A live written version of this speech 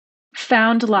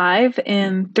Found Live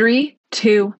in 3,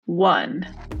 2, 1.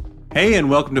 Hey, and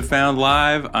welcome to Found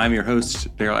Live. I'm your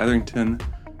host, Daryl Etherington,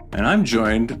 and I'm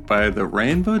joined by the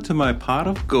rainbow to my pot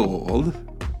of gold.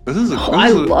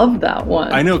 I love that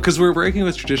one. I know, because we're breaking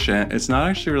with tradition. It's not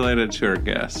actually related to our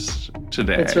guest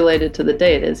today. It's related to the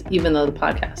day it is, even though the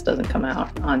podcast doesn't come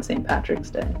out on St. Patrick's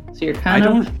Day. So you're I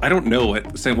don't know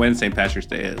when St. Patrick's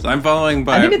Day is. I'm following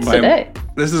by... I think it's today.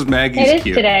 This is Maggie's It is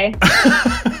cue. today.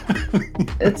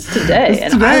 It's today.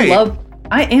 It's today.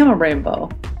 I am a rainbow.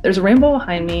 There's a rainbow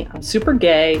behind me. I'm super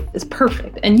gay. It's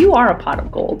perfect. And you are a pot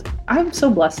of gold. I'm so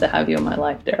blessed to have you in my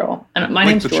life, Daryl. And my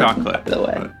name's Jordan, chocolate, by the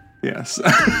way. But... Yes.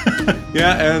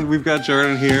 Yeah, and we've got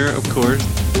Jordan here, of course.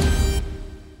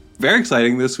 Very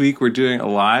exciting. This week, we're doing a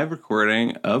live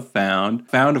recording of Found.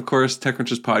 Found, of course,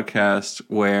 TechCrunch's podcast,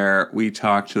 where we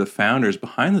talk to the founders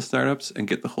behind the startups and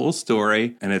get the whole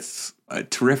story. And it's a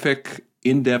terrific,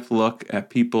 in-depth look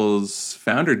at people's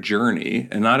founder journey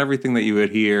and not everything that you would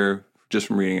hear just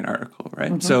from reading an article,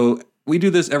 right? Mm-hmm. So we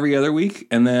do this every other week.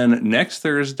 And then next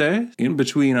Thursday, in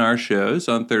between our shows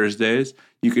on Thursdays,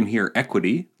 you can hear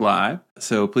Equity live.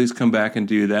 So please come back and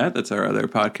do that. That's our other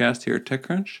podcast here at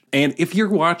TechCrunch. And if you're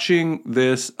watching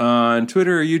this on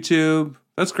Twitter or YouTube,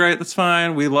 that's great. That's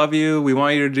fine. We love you. We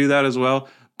want you to do that as well.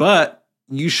 But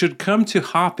you should come to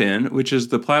Hopin, which is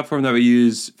the platform that we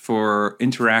use for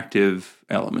interactive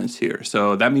elements here.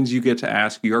 So that means you get to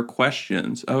ask your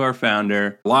questions of our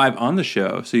founder live on the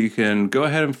show. So you can go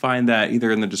ahead and find that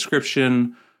either in the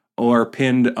description or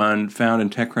pinned on Found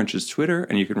and TechCrunch's Twitter,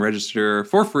 and you can register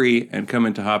for free and come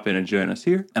into Hopin and join us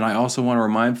here. And I also want to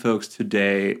remind folks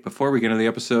today, before we get into the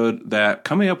episode, that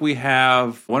coming up we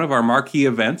have one of our marquee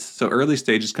events. So Early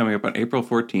Stage is coming up on April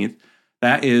 14th.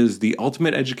 That is the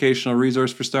ultimate educational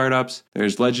resource for startups.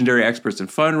 There's legendary experts in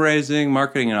fundraising,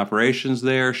 marketing, and operations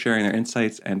there, sharing their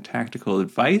insights and tactical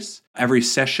advice. Every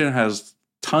session has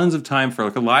tons of time for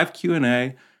like a live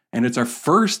Q&A, and it's our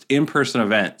first in-person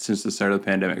event since the start of the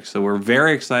pandemic. So we're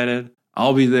very excited.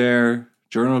 I'll be there.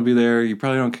 Jordan will be there. You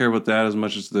probably don't care about that as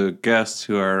much as the guests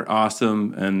who are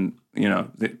awesome and, you know,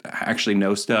 they actually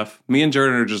know stuff. Me and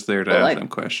Jordan are just there to ask them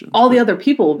questions. All the other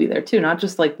people will be there too, not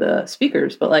just like the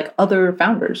speakers, but like other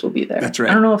founders will be there. That's right.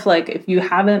 I don't know if you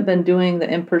haven't been doing the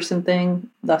in-person thing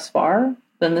thus far,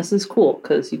 then this is cool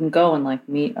because you can go and like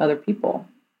meet other people.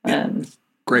 Yeah. And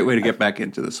great way to get back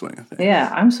into the swing of things. Yeah,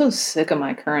 I'm so sick of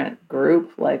my current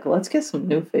group. Like, let's get some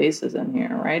new faces in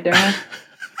here, right, Darren?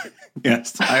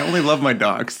 Yes, I only love my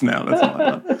dogs now. That's all I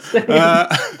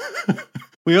love.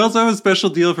 We also have a special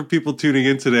deal for people tuning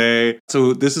in today.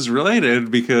 So this is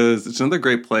related because it's another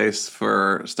great place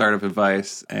for startup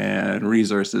advice and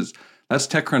resources. That's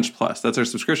TechCrunch Plus. That's our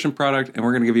subscription product, and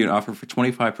we're going to give you an offer for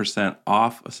 25%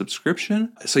 off a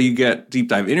subscription. So you get deep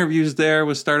dive interviews there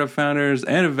with startup founders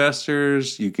and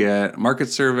investors. You get market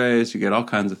surveys. You get all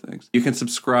kinds of things. You can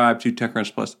subscribe to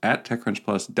TechCrunch Plus at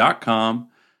techcrunchplus.com.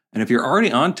 And if you're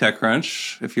already on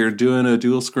TechCrunch, if you're doing a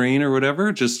dual screen or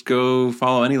whatever, just go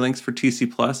follow any links for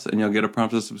TC Plus, and you'll get a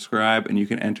prompt to subscribe, and you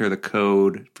can enter the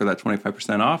code for that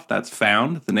 25% off. That's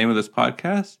Found, the name of this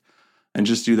podcast. And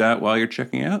just do that while you're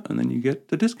checking out, and then you get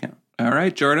the discount. All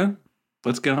right, Jordan,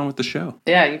 let's get on with the show.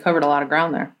 Yeah, you covered a lot of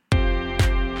ground there.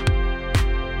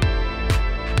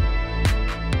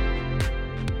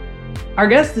 Our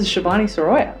guest is Shivani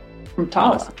Siroya from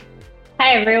Tala. Awesome.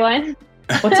 Hi, everyone.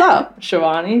 What's up,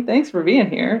 Shivani? Thanks for being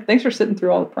here. Thanks for sitting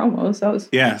through all the promos. That was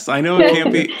Yes, I know it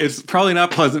can't be. It's probably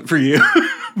not pleasant for you,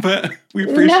 but we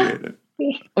appreciate it.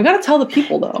 We got to tell the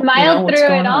people, though. Smile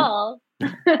through it all.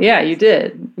 Yeah, you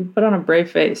did. You put on a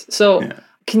brave face. So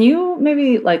Can you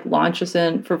maybe like launch us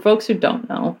in for folks who don't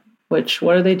know, what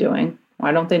are they doing?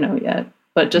 Why don't they know yet?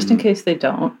 But just in case they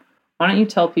don't, why don't you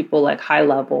tell people like high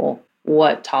level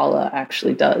what Tala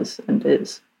actually does and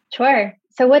is? Sure.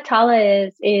 So what Tala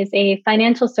is a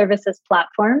financial services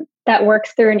platform that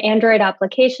works through an Android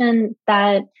application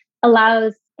that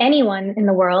allows anyone in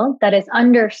the world that is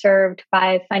underserved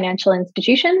by financial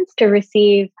institutions to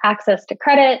receive access to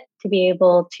credit, to be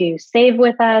able to save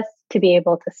with us, to be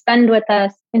able to spend with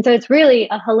us. And so it's really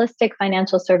a holistic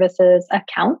financial services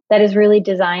account that is really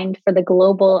designed for the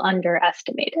global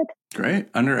underestimated. Great.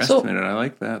 Underestimated. I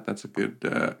like that. That's a good,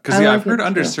 because I've heard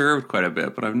underserved quite a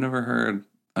bit, but I've never heard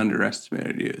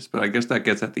underestimated used. But I guess that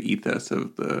gets at the ethos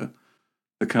of the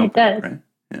company, it does. Right?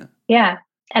 Yeah. Yeah.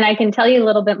 And I can tell you a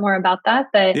little bit more about that,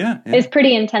 but it's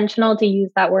pretty intentional to use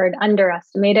that word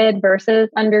underestimated versus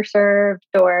underserved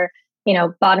or,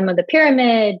 bottom of the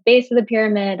pyramid, base of the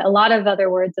pyramid. A lot of other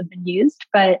words have been used,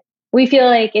 but we feel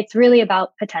like it's really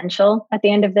about potential at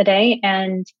the end of the day.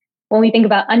 And when we think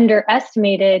about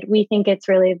underestimated, we think it's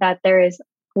really that there is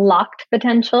locked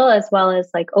potential as well as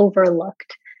like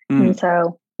overlooked. And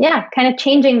so, yeah, kind of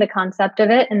changing the concept of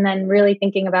it and then really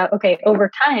thinking about, okay, over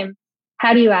time,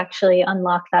 how do you actually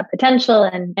unlock that potential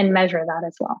and measure that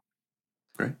as well?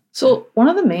 Great. So one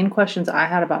of the main questions I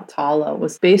had about Tala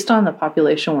was based on the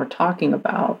population we're talking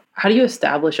about, how do you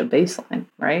establish a baseline,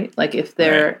 right? Like if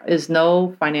there is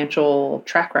no financial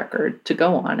track record to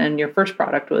go on and your first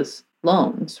product was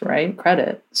loans, right?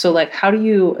 Credit. So like, how do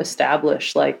you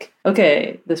establish like,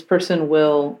 okay, this person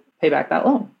will pay back that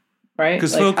loan, right?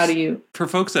 Because like, how do you... For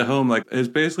folks at home, like it's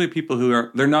basically people who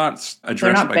they're not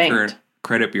addressed by current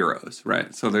credit bureaus,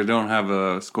 right? So they don't have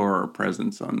a score or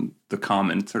presence on the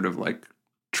common sort of like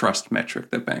trust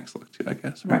metric that banks look to, I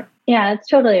guess. Right. Yeah, it's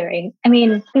totally right. I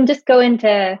mean, we can just go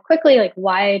into quickly, like,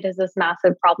 why does this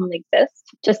massive problem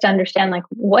exist? Just to understand, like,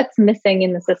 what's missing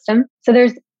in the system. So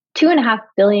there's 2.5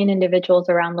 billion individuals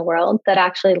around the world that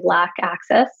actually lack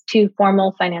access to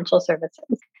formal financial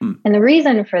services. And the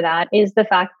reason for that is the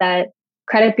fact that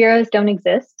credit bureaus don't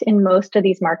exist in most of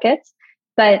these markets.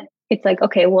 But it's like,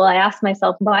 okay, well, I asked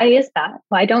myself, why is that?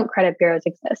 Why don't credit bureaus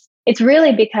exist? It's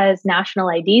really because national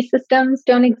ID systems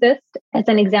don't exist. As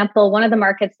an example, one of the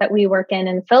markets that we work in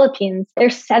the Philippines,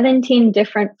 there's 17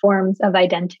 different forms of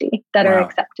identity that are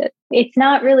accepted. It's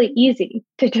not really easy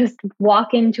to just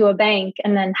walk into a bank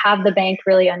and then have the bank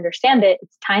really understand it.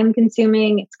 It's time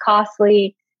consuming, it's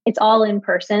costly, it's all in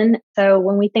person. So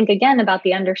when we think again about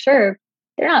the underserved,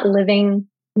 they're not living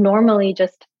normally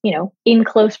just, in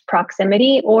close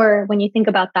proximity. Or when you think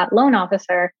about that loan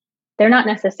officer, they're not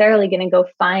necessarily going to go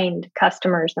find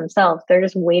customers themselves. They're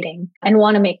just waiting and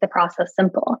want to make the process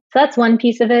simple. So that's one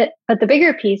piece of it. But the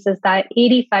bigger piece is that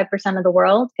 85% of the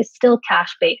world is still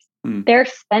cash-based. They're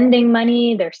spending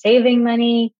money, they're saving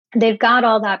money, they've got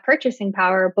all that purchasing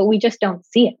power, but we just don't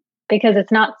see it because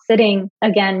it's not sitting,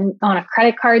 again, on a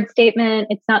credit card statement.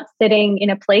 It's not sitting in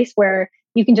a place where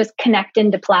you can just connect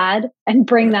into Plaid and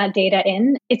bring that data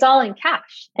in. It's all in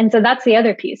cash. And so that's the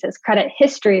other piece is credit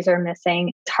histories are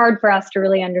missing. It's hard for us to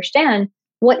really understand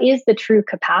what is the true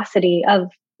capacity of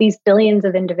these billions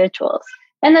of individuals.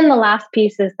 And then the last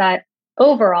piece is that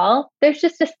overall, there's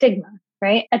just a stigma,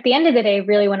 right? At the end of the day,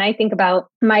 really, when I think about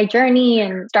my journey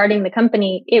and starting the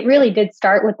company, it really did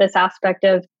start with this aspect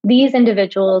of these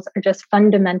individuals are just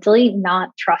fundamentally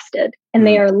not trusted and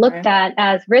they are looked at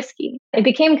as risky. It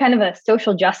became kind of a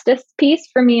social justice piece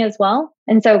for me as well.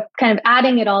 And so kind of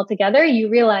adding it all together, you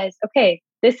realize, okay,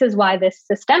 this is why this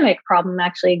systemic problem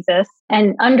actually exists.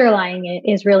 And underlying it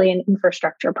is really an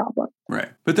infrastructure problem. Right.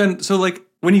 But then, so like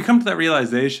when you come to that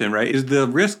realization, right, is the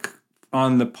risk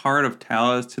on the part of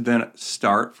Tala to then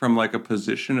start from like a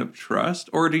position of trust?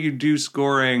 Or do you do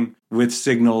scoring with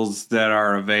signals that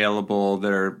are available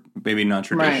that are maybe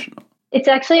non-traditional? Right. It's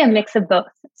actually a mix of both.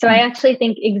 So I actually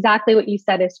think exactly what you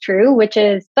said is true, which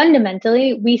is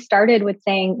fundamentally, we started with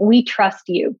saying, we trust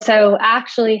you. So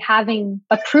actually having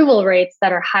approval rates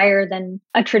that are higher than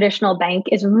a traditional bank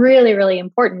is really, really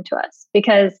important to us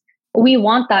because we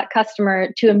want that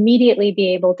customer to immediately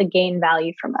be able to gain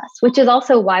value from us, which is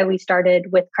also why we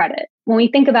started with credit. When we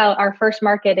think about our first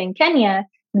market in Kenya,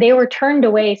 they were turned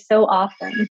away so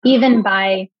often, even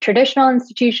by traditional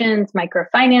institutions,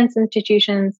 microfinance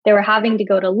institutions. They were having to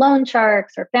go to loan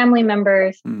sharks or family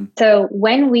members. So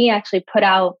when we actually put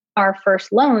out our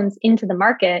first loans into the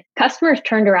market, customers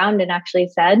turned around and actually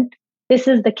said, this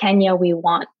is the Kenya we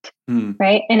want,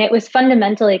 right? And it was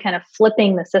fundamentally kind of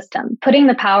flipping the system, putting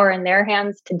the power in their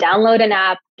hands to download an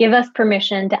app, give us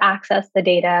permission to access the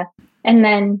data, and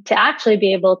then to actually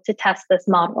be able to test this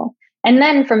model. And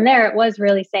then from there, it was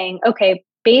really saying, okay,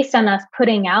 based on us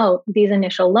putting out these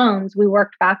initial loans, we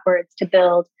worked backwards to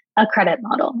build a credit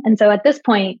model. And so at this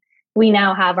point, we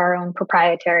now have our own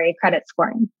proprietary credit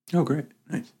scoring. Oh, great.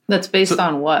 Nice. That's based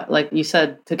on what? Like you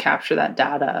said, to capture that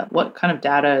data, what kind of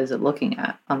data is it looking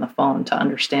at on the phone to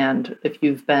understand if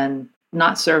you've been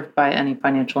not served by any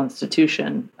financial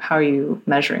institution? How are you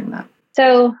measuring that?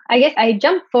 So I guess I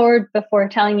jumped forward before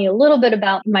telling you a little bit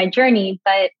about my journey,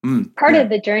 but part of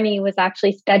the journey was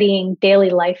actually studying daily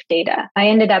life data. I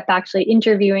ended up actually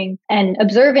interviewing and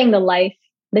observing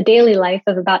the daily life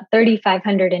of about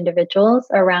 3,500 individuals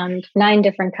around 9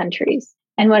 different countries.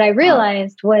 And what I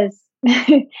realized was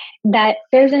that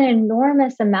there's an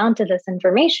enormous amount of this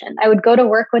information. I would go to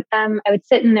work with them, I would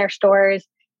sit in their stores,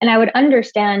 and I would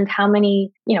understand how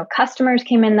many, customers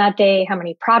came in that day, how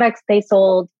many products they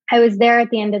sold. I was there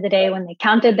at the end of the day when they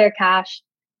counted their cash.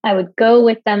 I would go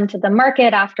with them to the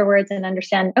market afterwards and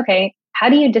understand, okay, how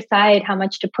do you decide how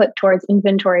much to put towards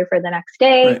inventory for the next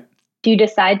day? Right. Do you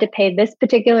decide to pay this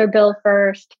particular bill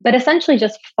first? But essentially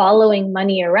just following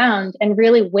money around and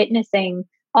really witnessing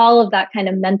all of that kind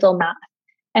of mental math.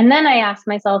 And then I asked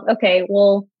myself, okay,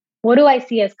 well, what do I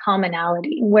see as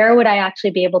commonality? Where would I actually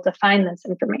be able to find this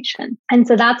information? And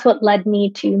so that's what led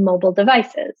me to mobile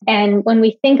devices. And when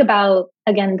we think about,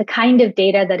 again, the kind of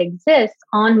data that exists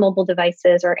on mobile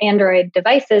devices or Android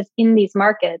devices in these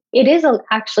markets, it is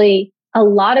actually a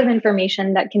lot of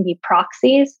information that can be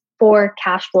proxies for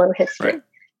cash flow history. Right.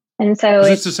 And so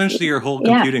it's essentially your whole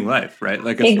computing life, right?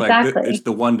 Like it's exactly. it's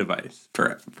the one device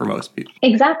for most people.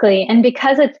 Exactly. And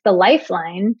because it's the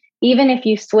lifeline, even if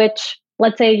you switch,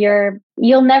 let's say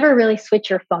you'll never really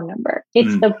switch your phone number.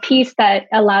 It's the piece that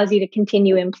allows you to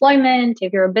continue employment.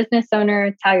 If you're a business owner,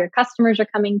 it's how your customers are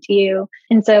coming to you.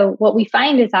 And so what we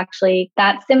find is actually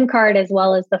that SIM card as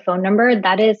well as the phone number,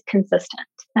 that is consistent.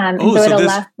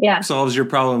 This solves your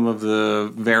problem of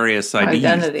the various IDs,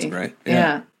 identity, right?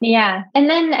 Yeah. And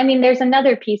then, I mean, there's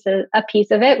another piece of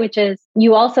it, which is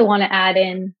you also want to add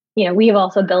in, we've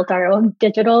also built our own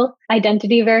digital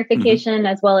identity verification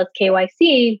as well as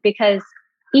KYC, because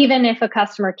even if a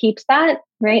customer keeps that,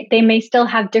 right, they may still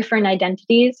have different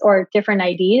identities or different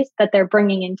IDs that they're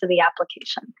bringing into the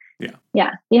application.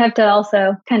 Yeah. You have to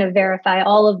also kind of verify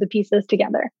all of the pieces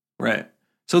together. Right.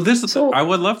 So I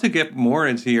would love to get more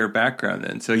into your background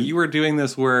then. So you were doing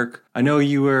this work. I know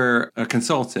you were a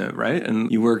consultant, right?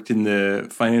 And you worked in the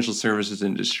financial services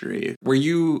industry. Were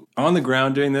you on the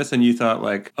ground doing this and you thought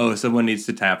like, oh, someone needs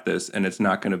to tap this and it's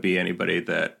not going to be anybody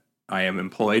that I am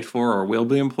employed for or will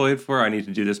be employed for? I need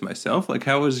to do this myself. Like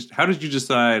how did you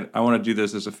decide I want to do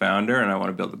this as a founder and I want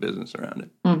to build a business around it?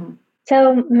 Mm-hmm.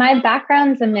 So my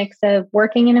background's a mix of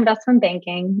working in investment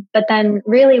banking, but then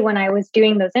really when I was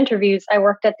doing those interviews, I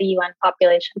worked at the UN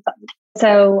Population Fund.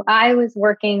 So I was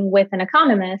working with an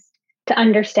economist to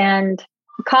understand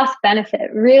cost benefit.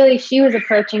 Really, she was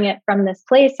approaching it from this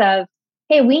place of,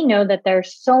 hey, we know that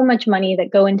there's so much money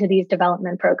that go into these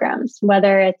development programs,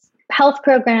 whether it's health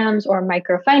programs or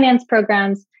microfinance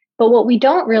programs. But what we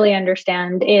don't really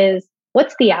understand is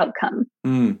what's the outcome?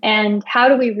 And how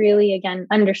do we really, again,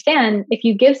 understand if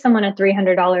you give someone a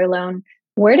 $300 loan,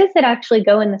 where does it actually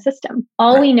go in the system?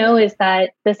 All we know is that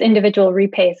this individual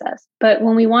repays us. But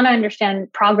when we want to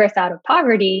understand progress out of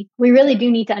poverty, we really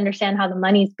do need to understand how the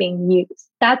money is being used.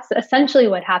 That's essentially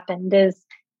what happened is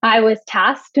I was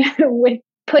tasked with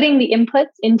putting the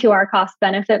inputs into our cost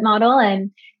benefit model and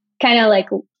kind of like,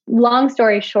 long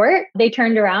story short, they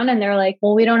turned around and they're like,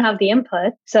 well, we don't have the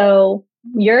input. So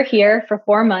you're here for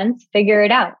 4 months, figure it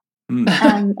out.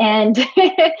 And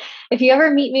if you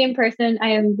ever meet me in person, I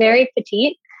am very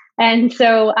petite. And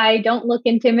so I don't look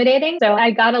intimidating. So I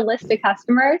got a list of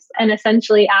customers and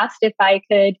essentially asked if I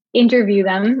could interview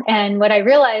them. And what I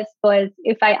realized was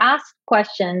if I asked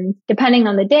questions, depending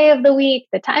on the day of the week,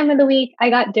 the time of the week, I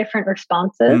got different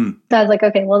responses. So I was like,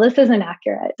 okay, well, this isn't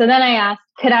accurate. So then I asked,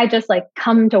 could I just like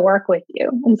come to work with you?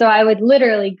 And so I would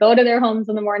literally go to their homes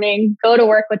in the morning, go to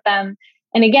work with them.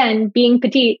 And again, being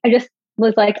petite, I just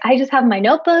was like, I just have my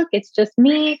notebook. It's just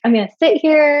me. I'm going to sit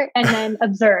here and then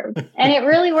observe. And it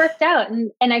really worked out.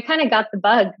 And I kind of got the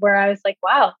bug where I was like,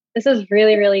 wow, this is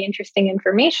really, really interesting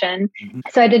information.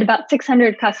 So I did about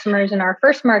 600 customers in our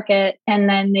first market. And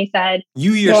then they said,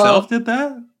 you yourself did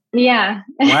that? Yeah.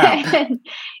 Wow.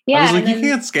 Yeah. I was like, you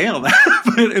can't scale that,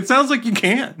 but it sounds like you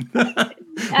can.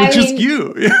 Just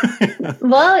you.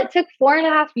 Well, it took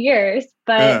 4.5 years,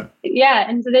 but yeah.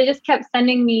 And so they just kept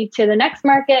sending me to the next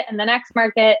market and the next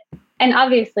market. And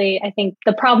obviously, I think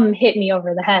the problem hit me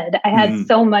over the head. I had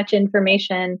so much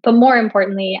information, but more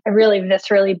importantly, I really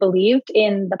viscerally believed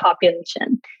in the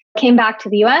population. Came back to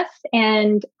the US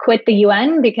and quit the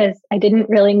UN because I didn't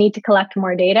really need to collect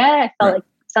more data. I felt like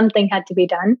something had to be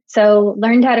done. So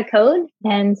learned how to code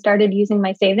and started using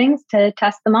my savings to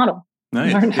test the model.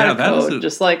 Nice. Learned how to code,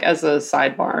 just like as a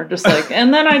sidebar, just like,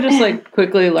 and then I just like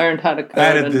quickly learned how to code.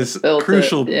 Added this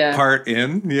crucial part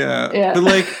in. Yeah. But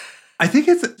like, I think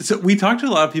so we talked to a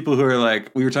lot of people who are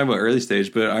like, we were talking about early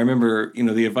stage, but I remember,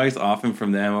 the advice often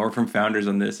from them or from founders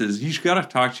on this is you got to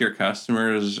talk to your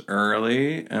customers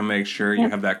early and make sure you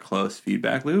have that close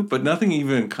feedback loop, but nothing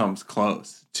even comes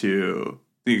close to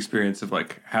the experience of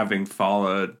like having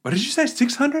followed, what did you say,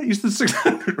 600? You said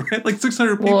 600, right? Like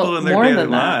 600 people in their daily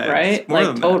lives. Right? More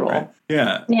like than total. That,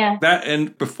 right? Yeah. That,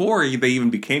 and before they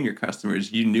even became your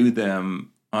customers, you knew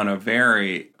them on a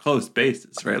very close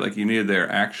basis, right? Like you knew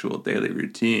their actual daily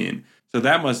routine. So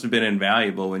that must have been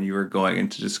invaluable when you were going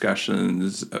into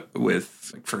discussions with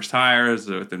like first hires,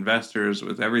 with investors,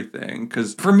 with everything.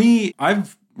 Because for me,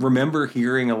 remember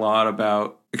hearing a lot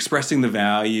about expressing the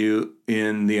value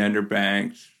in the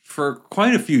underbanked for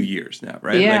quite a few years now,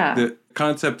 right? Yeah. Like the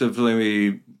concept of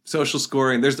maybe social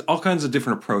scoring. There's all kinds of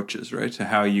different approaches, right, to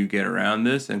how you get around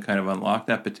this and kind of unlock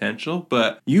that potential.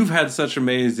 But you've had such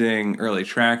amazing early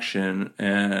traction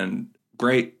and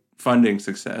great funding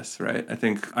success, right?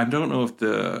 I don't know if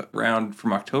the round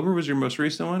from October was your most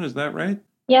recent one. Is that right?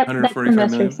 Yep, that's the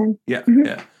most recent. Yeah, Mm-hmm.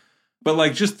 yeah. But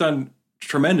like just done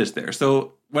tremendous there.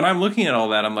 So when I'm looking at all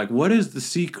that, I'm like, what is the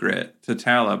secret to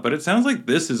Tala? But it sounds like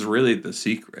this is really the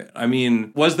secret. I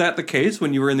mean, was that the case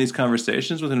when you were in these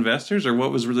conversations with investors, or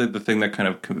what was really the thing that kind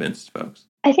of convinced folks?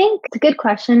 I think it's a good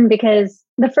question, because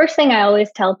the first thing I always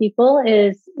tell people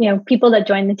is, people that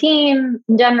join the team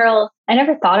in general, I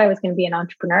never thought I was going to be an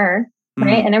entrepreneur,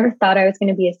 right? I never thought I was going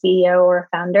to be a CEO or a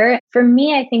founder. For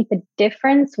me, I think the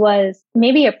difference was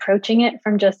maybe approaching it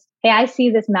from just, hey, I see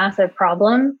this massive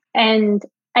problem, and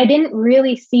I didn't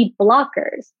really see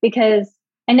blockers because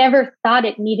I never thought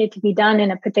it needed to be done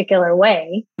in a particular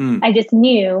way. I just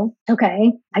knew,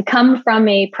 okay, I come from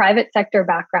a private sector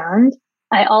background.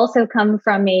 I also come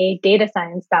from a data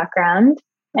science background.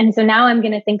 And so now I'm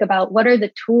going to think about what are the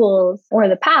tools or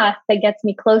the path that gets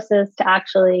me closest to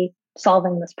actually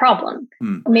solving this problem.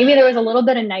 Maybe there was a little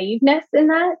bit of naiveness in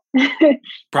that.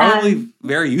 Probably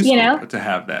very useful to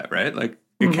have that, right? Like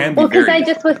it can be because I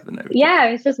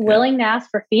was just willing to ask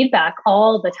for feedback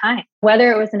all the time, whether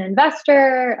it was an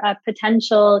investor, a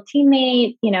potential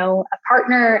teammate, a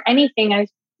partner, anything.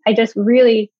 I just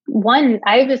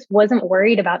wasn't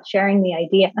worried about sharing the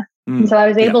idea. And so I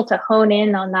was able to hone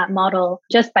in on that model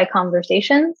just by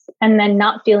conversations and then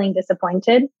not feeling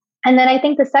disappointed. And then I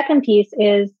think the second piece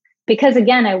is because,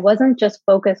 again, I wasn't just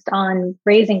focused on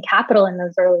raising capital in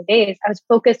those early days. I was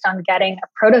focused on getting a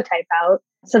prototype out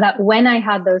so that when I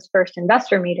had those first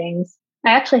investor meetings,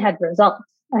 I actually had results.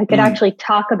 I could actually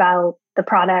talk about the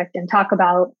product and talk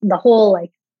about the whole,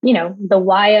 the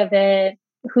why of it,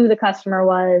 who the customer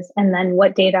was, and then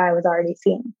what data I was already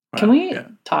seeing. Can we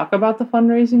talk about the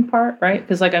fundraising part, right?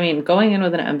 Because going in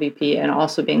with an MVP and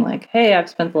also being like, hey, I've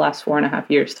spent the last 4.5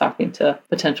 years talking to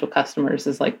potential customers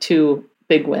is like two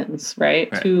big wins, right?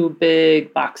 Two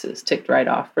big boxes ticked right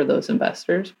off for those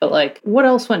investors. But what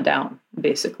else went down,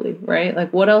 basically,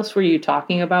 right? What else were you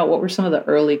talking about? What were some of the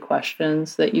early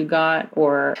questions that you got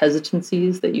or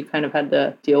hesitancies that you kind of had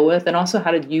to deal with? And also,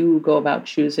 how did you go about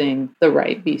choosing the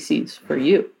right VCs for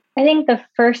you? I think the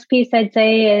first piece I'd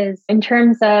say is in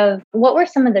terms of what were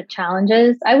some of the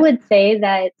challenges, I would say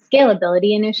that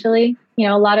scalability initially,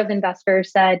 a lot of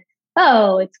investors said,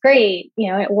 oh, it's great.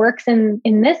 It works in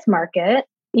this market,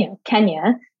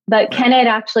 Kenya, but can it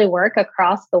actually work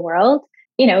across the world?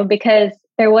 Because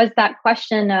there was that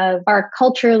question of, are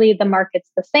culturally the markets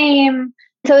the same?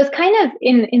 So it's kind of,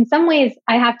 in some ways,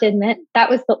 I have to admit, that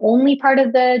was the only part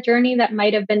of the journey that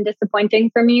might have been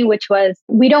disappointing for me, which was,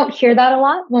 we don't hear that a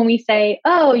lot when we say,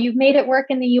 oh, you've made it work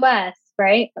in the US,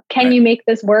 right? Can you make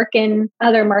this work in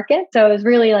other markets? So it was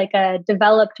really like a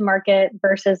developed market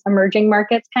versus emerging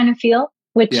markets kind of feel,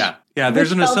 which... Yeah,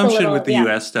 there's an assumption with the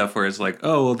US stuff where it's like,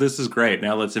 oh, well, this is great.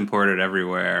 Now let's import it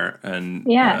everywhere. And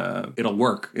it'll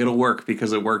work. It'll work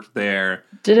because it worked there.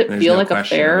 Did it feel like a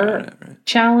fair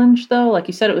challenge, though? Like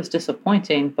you said, it was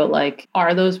disappointing, but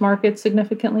are those markets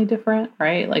significantly different,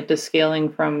 right? Does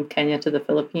scaling from Kenya to the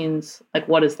Philippines,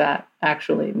 what does that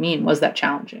actually mean? Was that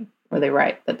challenging? Were they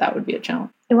right that would be a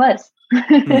challenge? It was.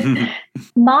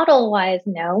 Model-wise,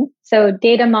 no. So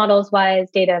data models-wise,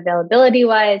 data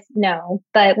availability-wise, no.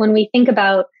 But when we think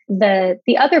about the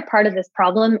other part of this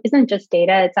problem isn't just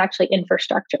data, it's actually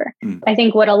infrastructure. I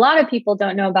think what a lot of people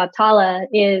don't know about Tala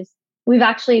is we've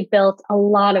actually built a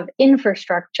lot of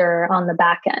infrastructure on the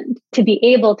back end to be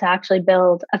able to actually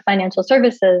build a financial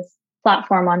services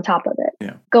platform on top of it.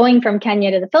 Yeah. Going from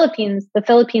Kenya to the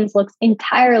Philippines looks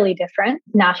entirely different.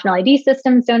 National ID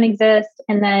systems don't exist.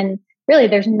 And then really,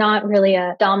 there's not really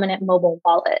a dominant mobile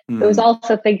wallet. It was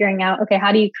also figuring out, okay,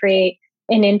 how do you create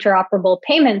an interoperable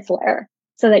payments layer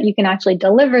so that you can actually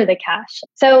deliver the cash?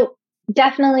 So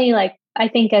definitely, I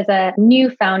think as a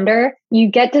new founder, you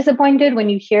get disappointed when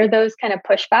you hear those kind of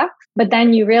pushbacks, but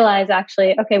then you realize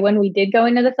actually, okay, when we did go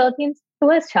into the Philippines, it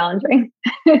was challenging.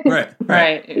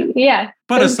 Right. Yeah.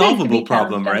 But a solvable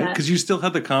problem, right? Because you still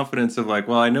had the confidence of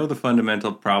I know the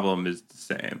fundamental problem is the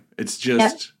same. It's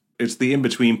just... It's the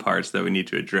in-between parts that we need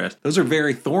to address. Those are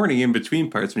very thorny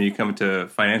in-between parts when you come to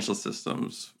financial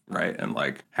systems, right? And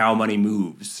how money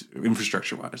moves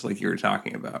infrastructure-wise, like you were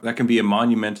talking about. That can be a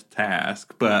monumental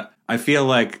task, but I feel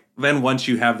then once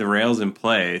you have the rails in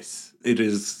place, it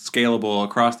is scalable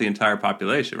across the entire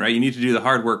population, right? You need to do the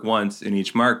hard work once in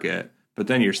each market, but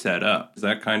then you're set up. Is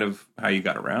that kind of how you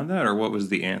got around that? Or what was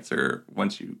the answer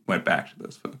once you went back to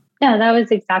those folks? No, that was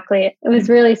exactly it. It was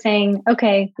really saying,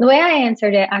 okay, the way I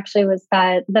answered it actually was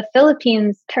that the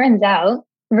Philippines, turns out,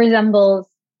 resembles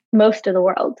most of the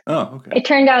world. Oh, okay. It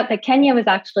turned out that Kenya was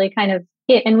actually kind of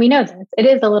it, and we know this, it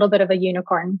is a little bit of a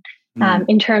unicorn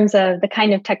in terms of the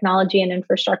kind of technology and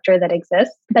infrastructure that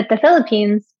exists. But the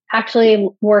Philippines actually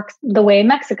works the way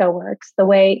Mexico works, the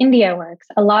way India works.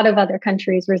 A lot of other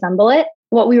countries resemble it.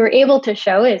 What we were able to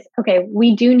show is, okay,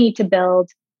 we do need to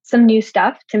build some new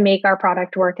stuff to make our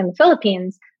product work in the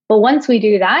Philippines. But once we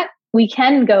do that, we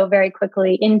can go very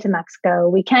quickly into Mexico.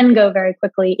 We can go very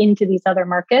quickly into these other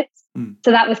markets.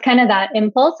 So that was kind of that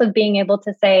impulse of being able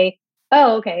to say,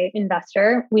 oh, okay,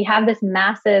 investor, we have this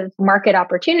massive market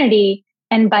opportunity.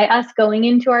 And by us going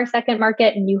into our second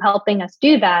market and you helping us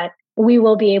do that, we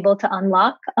will be able to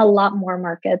unlock a lot more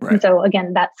markets. Right. And so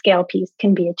again, that scale piece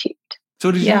can be achieved.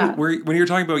 So did you, when you were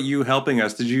talking about you helping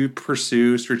us, did you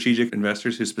pursue strategic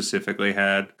investors who specifically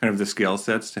had kind of the skill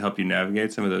sets to help you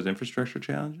navigate some of those infrastructure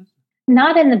challenges?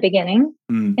 Not in the beginning.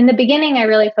 In the beginning, I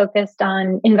really focused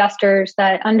on investors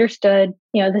that understood,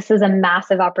 this is a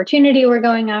massive opportunity we're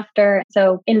going after.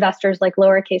 So investors like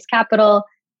lowercase capital,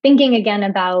 thinking again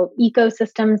about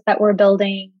ecosystems that we're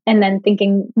building, and then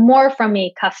thinking more from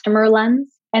a customer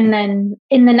lens. And then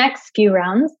in the next few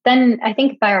rounds, then I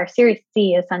think by our Series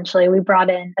C, essentially, we brought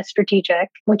in a strategic,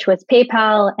 which was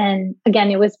PayPal. And again,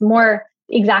 it was more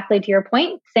exactly to your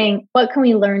point, saying, what can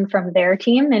we learn from their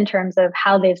team in terms of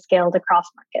how they've scaled across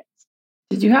markets?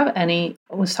 Did you have any,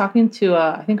 I was talking to,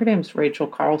 I think her name's Rachel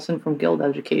Carlson from Guild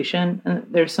Education. And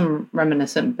there's some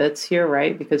reminiscent bits here,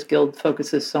 right? Because Guild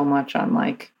focuses so much on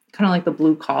kind of like the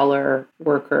blue collar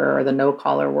worker or the no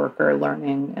collar worker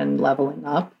learning and leveling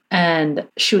up. And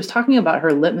she was talking about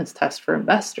her litmus test for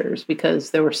investors, because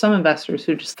there were some investors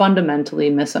who just fundamentally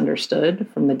misunderstood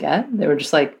from the get. They were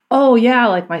just like, oh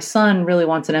yeah, my son really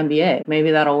wants an MBA.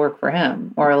 Maybe that'll work for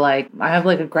him. Or I have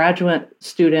a graduate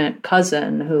student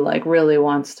cousin who really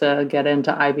wants to get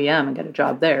into IBM and get a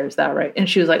job there. Is that right? And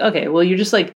she was like, okay, well, you're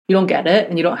just you don't get it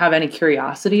and you don't have any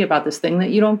curiosity about this thing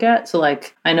that you don't get. So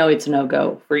I know it's a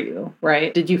no-go for you,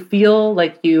 right? Did you feel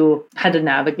like you had to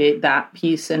navigate that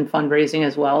piece in fundraising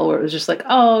as well, where it was just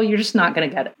oh, you're just not going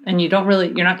to get it. And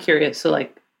you're not curious. So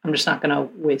I'm just not going to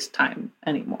waste time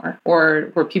anymore.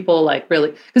 Or were people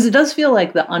really, because it does feel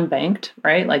like the unbanked,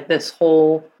 right? This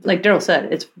whole, like Daryl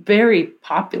said, it's very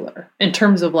popular in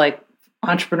terms of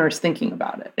entrepreneurs thinking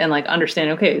about it and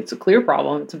understanding, okay, it's a clear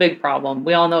problem. It's a big problem.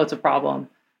 We all know it's a problem.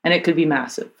 And it could be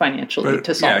massive financially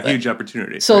to solve it. Yeah, huge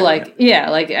opportunity. So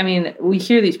we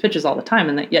hear these pitches all the time,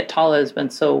 and yet Tala has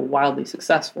been so wildly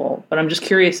successful. But I'm just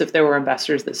curious if there were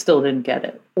investors that still didn't get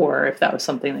it, or if that was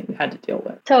something that you had to deal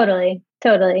with. Totally.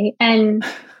 And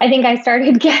I think I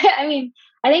started I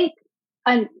think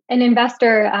an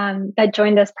investor that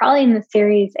joined us probably in the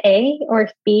Series A or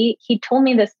B, he told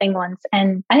me this thing once,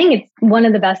 and I think it's one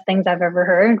of the best things I've ever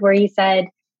heard, where he said,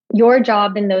 your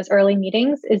job in those early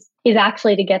meetings is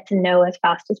actually to get to know as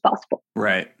fast as possible.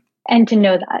 Right. And to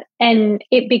know that. And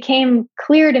it became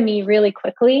clear to me really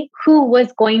quickly who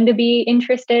was going to be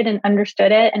interested and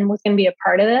understood it and was going to be a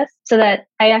part of this, so that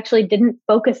I actually didn't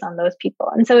focus on those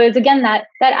people. And so it was, again, that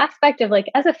aspect of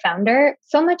as a founder,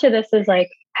 so much of this is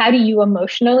how do you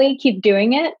emotionally keep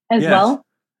doing it as well?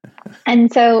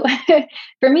 And so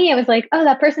for me, it was oh,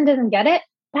 that person doesn't get it.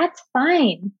 That's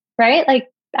fine. Right?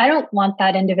 I don't want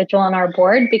that individual on our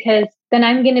board, because then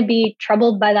I'm going to be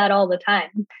troubled by that all the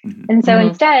time. Mm-hmm. And so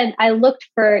instead, I looked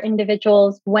for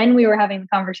individuals when we were having the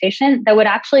conversation that would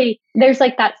actually, there's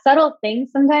that subtle thing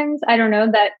sometimes, I don't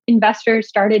know, that investors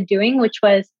started doing, which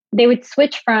was they would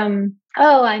switch from,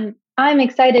 oh, I'm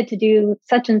excited to do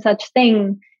such and such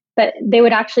thing. But they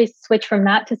would actually switch from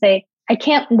that to say, I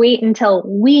can't wait until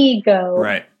we go.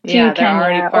 Right. To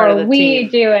Kenya, or we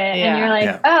do it. Yeah. And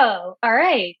you're oh, all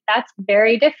right, that's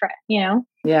very different, Yeah.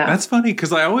 That's funny,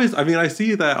 because I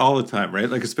see that all the time,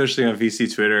 right? Especially on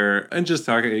VC Twitter and just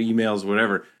talking emails,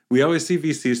 whatever. We always see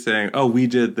VCs saying, oh, we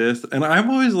did this. And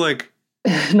I'm always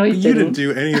no, you didn't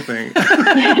do anything.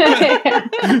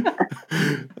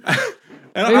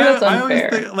 And maybe that's unfair.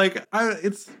 I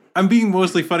always think, I'm being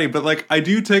mostly funny, but I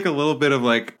do take a little bit of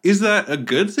is that a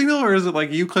good signal, or is it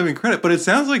you claiming credit? But it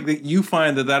sounds like that you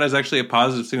find that is actually a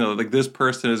positive signal. This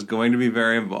person is going to be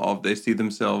very involved. They see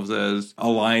themselves as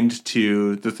aligned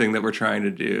to the thing that we're trying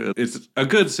to do. It's a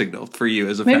good signal for you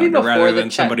as a founder, rather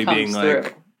than somebody being through,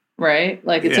 right?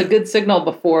 It's a good signal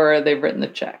before they've written the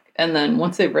check, and then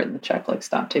once they've written the check,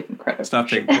 stop taking credit. Stop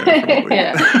taking credit for what we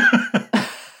did.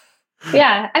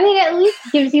 Yeah. At least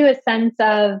gives you a sense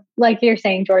of, you're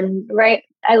saying, Jordan, right?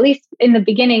 At least in the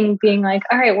beginning being all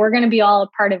right, we're going to be all a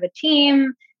part of a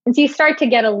team. And so you start to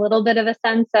get a little bit of a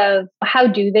sense of how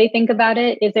do they think about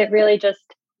it? Is it really just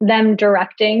them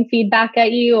directing feedback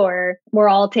at you, or we're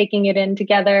all taking it in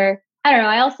together? I don't know.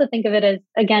 I also think of it as,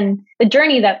 again, the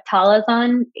journey that Tala's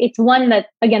on. It's one that,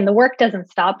 again, the work doesn't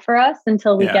stop for us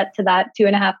until we get to that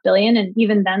 2.5 billion. And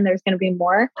even then there's going to be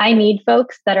more. I need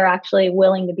folks that are actually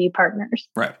willing to be partners.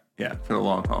 Right. Yeah. For the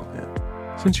long haul.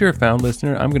 Yeah. Since you're a Found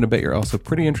listener, I'm going to bet you're also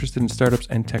pretty interested in startups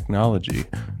and technology.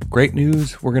 Great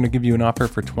news. We're going to give you an offer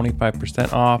for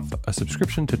 25% off a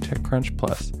subscription to TechCrunch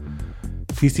Plus.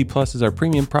 TC Plus is our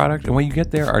premium product, and what you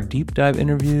get there are deep dive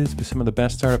interviews with some of the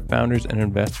best startup founders and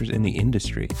investors in the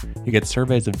industry. You get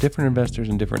surveys of different investors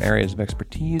in different areas of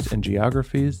expertise and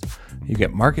geographies. You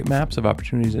get market maps of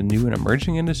opportunities in new and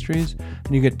emerging industries,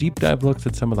 and you get deep dive looks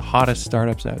at some of the hottest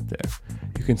startups out there.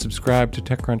 You can subscribe to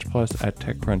TechCrunch Plus at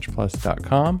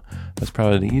techcrunchplus.com. That's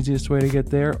probably the easiest way to get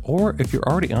there. Or if you're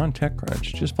already on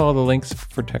TechCrunch, just follow the links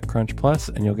for TechCrunch Plus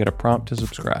and you'll get a prompt to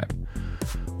subscribe.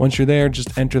 Once you're there,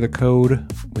 just enter the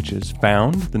code, which is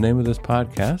FOUND, the name of this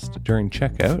podcast, during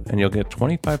checkout, and you'll get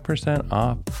 25%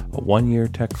 off a 1-year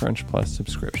TechCrunch Plus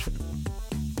subscription.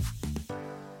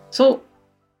 So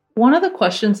one of the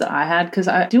questions that I had, because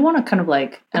I do want to kind of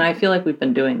and I feel like we've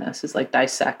been doing this, is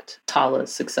dissect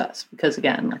Tala's success. Because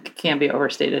again, it can't be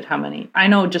overstated how many, I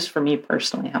know just for me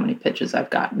personally, how many pitches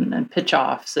I've gotten and pitch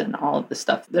offs and all of the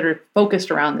stuff that are focused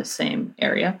around this same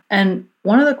area. And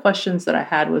one of the questions that I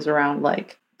had was around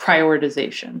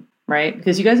prioritization, right?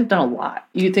 Because you guys have done a lot.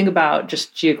 You think about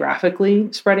just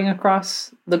geographically spreading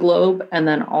across the globe, and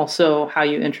then also how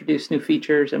you introduce new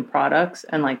features and products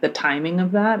and the timing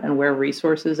of that and where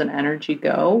resources and energy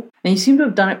go. And you seem to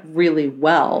have done it really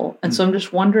well. And so I'm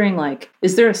just wondering,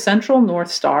 is there a central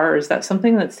North Star, or is that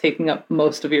something that's taking up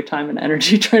most of your time and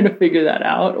energy trying to figure that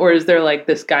out? Or is there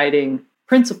this guiding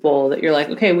principle that you're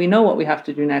okay, we know what we have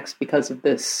to do next because of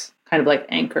this kind of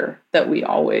anchor that we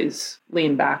always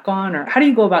lean back on? Or how do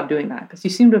you go about doing that? Because you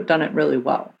seem to have done it really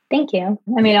well. Thank you.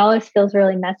 I mean, it always feels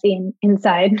really messy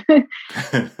inside.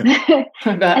 I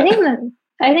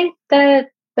think the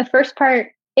first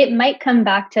part, it might come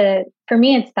back to, for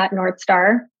me, it's that North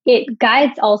Star. It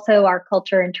guides also our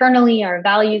culture internally, our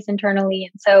values internally.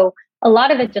 And so a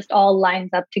lot of it just all lines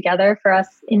up together for us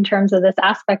in terms of this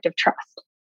aspect of trust.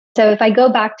 So if I go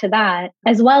back to that,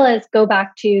 as well as go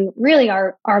back to really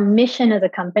our mission as a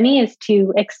company is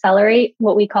to accelerate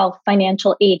what we call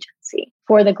financial agency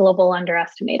for the global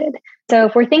underestimated. So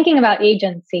if we're thinking about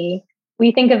agency,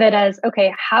 we think of it as,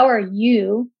 okay, how are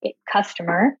you, a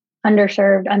customer,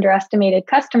 underserved, underestimated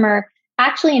customer,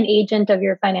 actually an agent of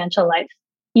your financial life?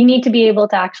 You need to be able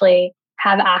to actually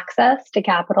have access to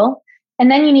capital, and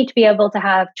then you need to be able to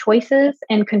have choices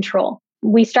and control.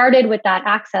 We started with that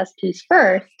access piece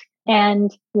first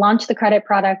and launched the credit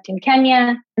product in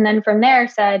Kenya. And then from there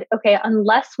said, okay,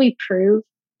 unless we prove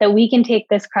that we can take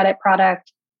this credit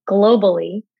product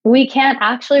globally, we can't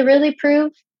actually really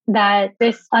prove that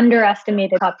this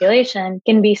underestimated population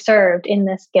can be served in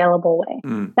this scalable way.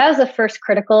 That was the first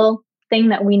critical thing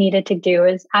that we needed to do,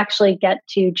 is actually get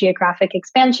to geographic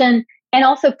expansion and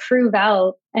also prove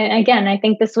out. And again, I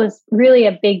think this was really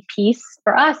a big piece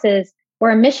for us, is we're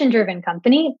a mission-driven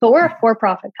company, but we're a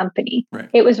for-profit company. Right.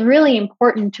 It was really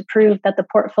important to prove that the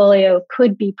portfolio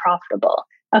could be profitable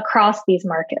across these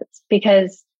markets,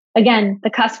 because again, the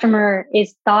customer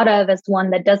is thought of as one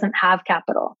that doesn't have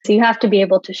capital. So you have to be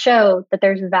able to show that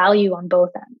there's value on both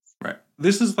ends. Right.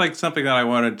 This is something that I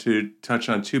wanted to touch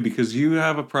on too, because you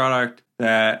have a product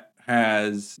that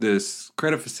has this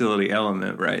credit facility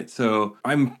element, right? So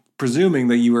I'm presuming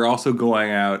that you were also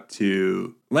going out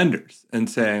to lenders and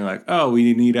saying oh,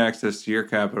 we need access to your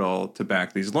capital to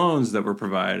back these loans that we're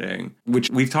providing, which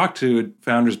we've talked to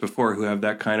founders before who have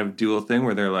that kind of dual thing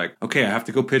where they're okay, I have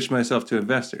to go pitch myself to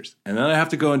investors, and then I have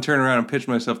to go and turn around and pitch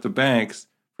myself to banks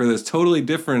for this totally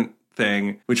different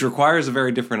thing, which requires a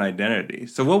very different identity.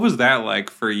 So what was that like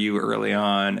for you early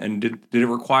on? And did it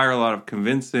require a lot of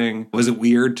convincing? Was it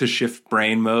weird to shift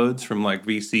brain modes from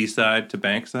VC side to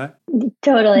bank side?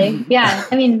 Totally. Yeah.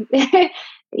 I mean,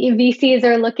 VCs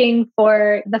are looking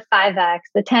for the 5x,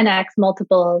 the 10x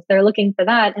multiples. They're looking for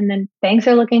that. And then banks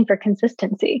are looking for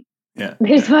consistency. Yeah.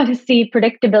 They just want to see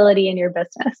predictability in your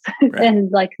business. Right.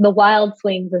 And the wild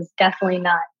swings is definitely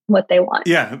not what they want.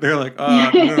 Yeah. They're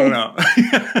no.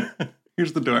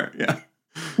 Here's the door. Yeah.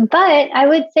 But I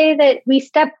would say that we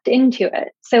stepped into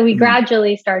it. So we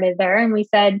gradually started there, and we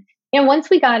said, once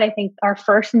we got, I think, our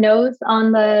first nose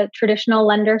on the traditional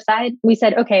lender side, we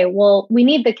said, okay, well, we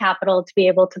need the capital to be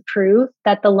able to prove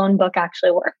that the loan book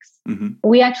actually works.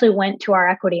 We actually went to our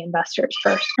equity investors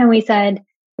first, and we said,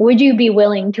 would you be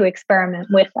willing to experiment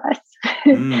with us?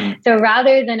 So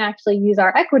rather than actually use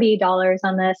our equity dollars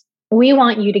on this, we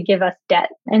want you to give us debt.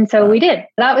 And so we did.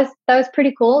 That was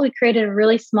pretty cool. We created a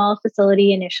really small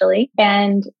facility initially,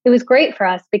 and it was great for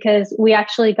us because we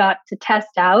actually got to test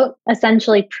out,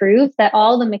 essentially prove that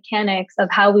all the mechanics of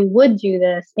how we would do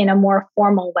this in a more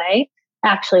formal way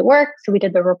actually worked. So we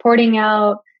did the reporting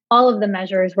out, all of the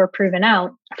measures were proven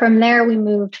out. From there, we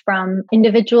moved from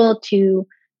individual to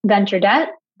venture debt.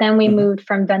 Then we moved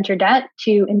from venture debt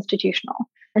to institutional.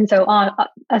 And so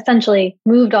essentially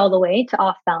moved all the way to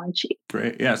off balance sheet.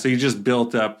 Great. Yeah. So you just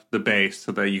built up the base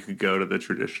so that you could go to the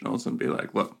traditionals and be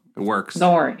like, look, it works.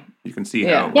 Don't worry. You can see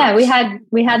how it works. Yeah,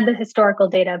 we had the historical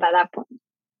data by that point.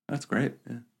 That's great.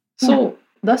 Yeah. So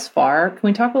thus far, can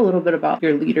we talk a little bit about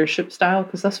your leadership style?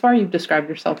 Because thus far you've described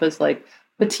yourself as like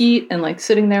petite and like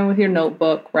sitting there with your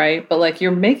notebook, right? But like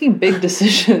you're making big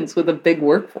decisions with a big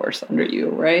workforce under you,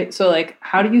 right? So like,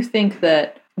 how do you think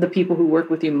that the people who work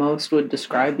with you most would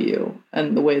describe you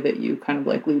and the way that you kind of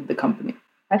like lead the company?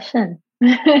 Question.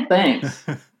 Thanks.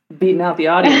 Beating out the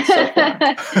audience so far.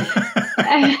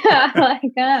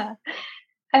 I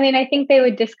mean, I think they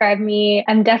would describe me.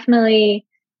 I'm definitely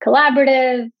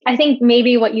collaborative. I think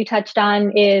maybe what you touched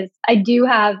on is I do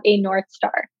have a North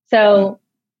Star. So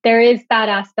there is that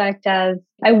aspect of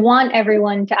I want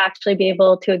everyone to actually be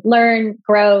able to learn,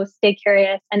 grow, stay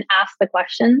curious, and ask the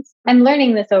questions. I'm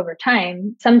learning this over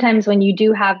time. Sometimes when you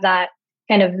do have that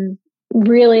kind of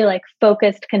really like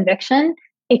focused conviction,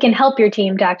 it can help your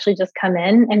team to actually just come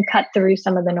in and cut through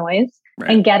some of the noise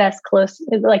and get us close,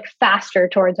 like faster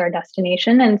towards our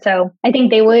destination. And so I think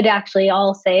they would actually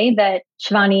all say that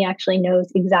Shivani actually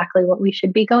knows exactly what we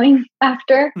should be going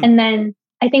after. And then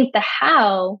I think the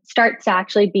how starts to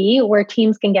actually be where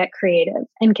teams can get creative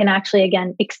and can actually,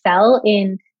 again, excel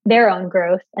in their own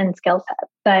growth and skill set.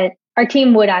 But our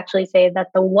team would actually say that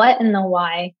the what and the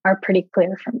why are pretty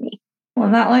clear for me. Well,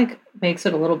 and that like makes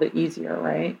it a little bit easier,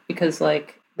 right? Because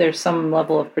like there's some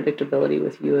level of predictability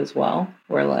with you as well,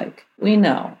 where like we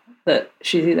know that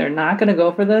she's either not going to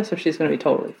go for this or she's going to be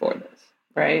totally for this,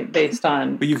 right? Based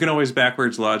on... But you can always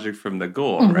backwards logic from the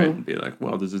goal, right? And be like,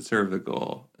 well, does it serve the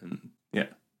goal? And yeah.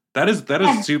 That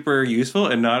is super useful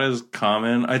and not as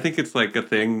common. I think it's like a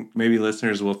thing maybe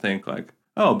listeners will think like,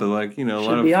 oh, but like, you know, a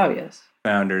lot of obvious.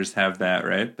 Founders have that,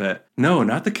 right? But no,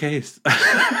 not the case.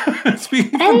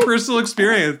 Speaking from personal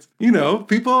experience, you know,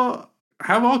 people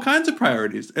have all kinds of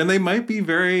priorities and they might be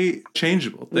very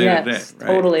changeable day to day. Right?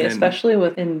 Totally. And especially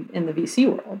in the VC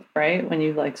world, right? When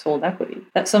you've like sold equity,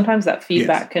 that sometimes that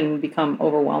feedback can become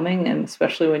overwhelming. And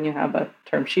especially when you have a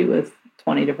term sheet with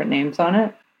 20 different names on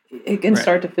it. It can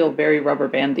start to feel very rubber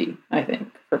bandy, I think,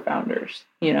 for founders,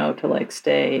 you know, to like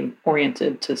stay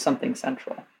oriented to something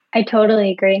central. I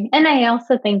totally agree. And I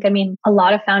also think, I mean, a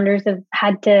lot of founders have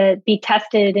had to be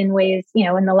tested in ways, you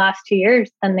know, in the last 2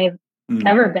 years than they've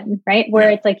ever been, right?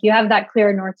 Where it's like you have that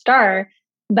clear North Star,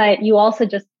 but you also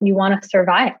you want to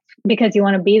survive because you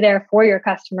want to be there for your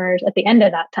customers at the end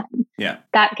of that time. Yeah.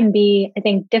 That can be, I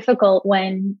think, difficult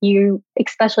when you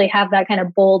especially have that kind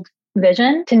of bold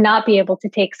vision to not be able to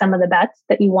take some of the bets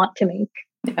that you want to make.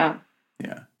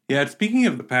 Yeah. Speaking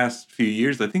of the past few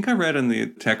years, I think I read in the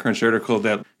TechCrunch article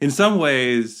that in some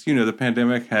ways, you know, the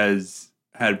pandemic has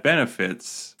had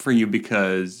benefits for you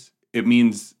because it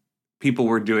means people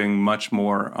were doing much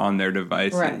more on their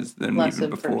devices than even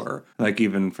before, like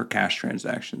even for cash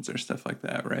transactions or stuff like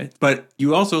that, right? But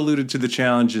you also alluded to the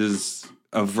challenges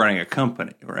of running a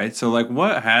company, right? So like,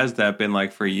 what has that been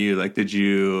like for you? Like, did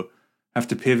you have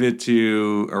to pivot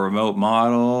to a remote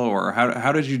model, or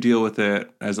how did you deal with it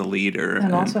as a leader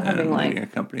and also having like a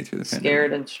company through the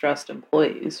scared pandemic? And stressed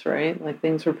employees, right? Like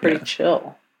things were pretty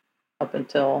chill up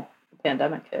until the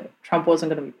pandemic hit. Trump wasn't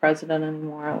going to be president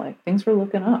anymore. Like things were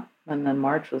looking up, and then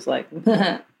March was like,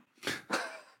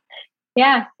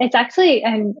 Yeah, it's actually,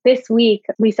 and this week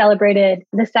we celebrated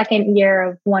the second year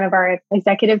of one of our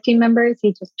executive team members.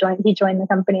 He joined the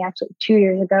company actually 2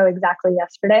 years ago, exactly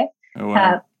yesterday. Oh,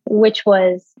 wow. Which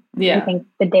was, I think,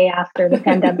 the day after the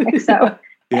pandemic. So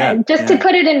to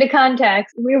put it into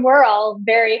context, we were all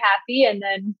very happy. And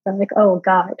then I'm like, oh,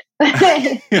 God.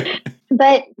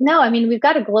 But no, I mean, we've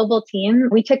got a global team.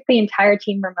 We took the entire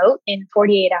team remote in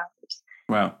 48 hours.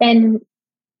 Wow. And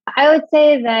I would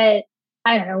say that,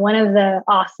 I don't know, one of the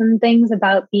awesome things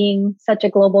about being such a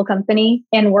global company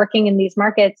and working in these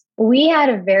markets, we had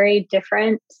a very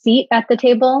different seat at the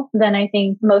table than I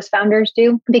think most founders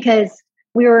do, because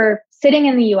we were sitting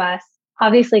in the US,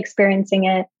 obviously experiencing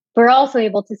it. We're also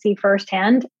able to see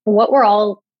firsthand what we're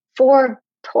all 4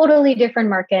 totally different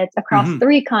markets across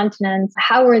 3 continents.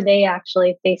 How were they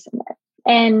actually facing it?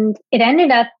 And it ended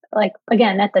up like,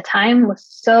 again, at the time was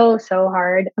so, so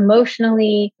hard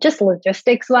emotionally, just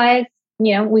logistics wise.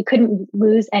 We couldn't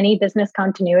lose any business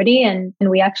continuity and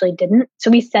we actually didn't. So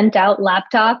we sent out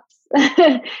laptops.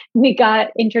 We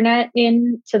got internet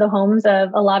into the homes of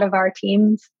a lot of our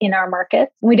teams in our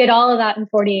markets. We did all of that in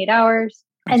 48 hours.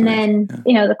 And then,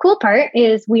 the cool part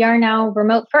is we are now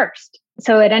remote first.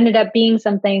 So it ended up being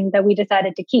something that we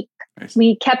decided to keep. Nice.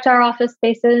 We kept our office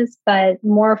spaces, but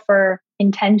more for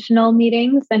intentional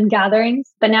meetings and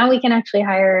gatherings. But now we can actually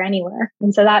hire anywhere.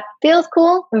 And so that feels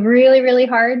cool. Really, really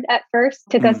hard at first.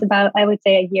 Took us about, I would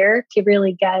say, a year to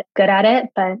really get good at it.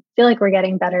 But I feel like we're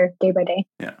getting better day by day.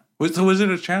 Yeah. So was it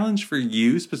a challenge for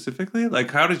you specifically?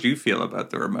 Like, how did you feel about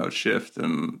the remote shift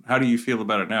and how do you feel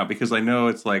about it now? Because I know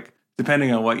it's like,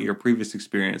 depending on what your previous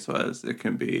experience was, it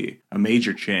can be a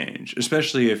major change,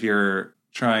 especially if you're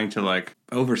trying to like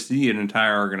oversee an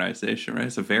entire organization, right?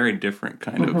 It's a very different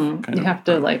kind of. You have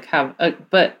to like have,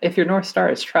 but if your North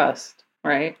Star is trust,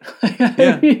 right?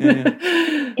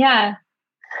 Yeah.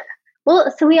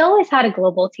 Well, so we always had a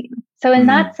global team. So in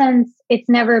that sense, it's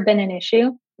never been an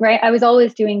issue, right? I was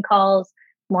always doing calls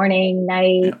morning,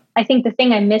 night. Yeah. I think the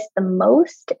thing I miss the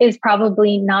most is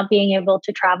probably not being able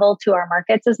to travel to our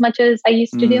markets as much as I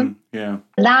used to do. Yeah.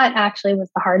 That actually was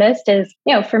the hardest is,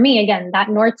 for me, again, that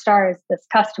North Star is this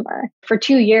customer. For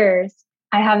 2 years,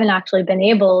 I haven't actually been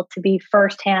able to be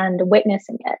firsthand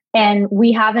witnessing it. And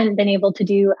we haven't been able to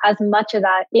do as much of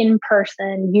that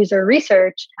in-person user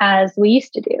research as we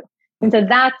used to do. And so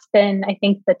that's been, I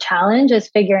think, the challenge is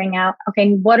figuring out,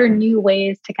 okay, what are new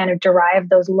ways to kind of derive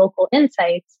those local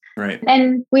insights? Right.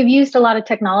 And we've used a lot of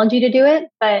technology to do it,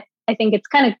 but I think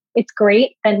it's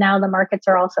great that now the markets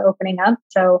are also opening up.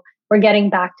 So we're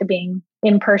getting back to being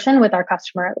in person with our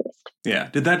customer at least. Yeah.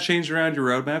 Did that change around your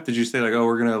roadmap? Did you say like,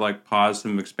 we're going to like pause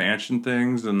some expansion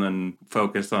things and then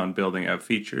focus on building out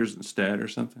features instead or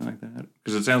something like that?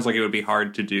 Because it sounds like it would be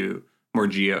hard to do more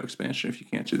geo expansion if you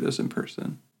can't do this in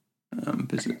person.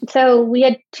 So we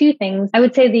had two things. I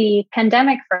would say the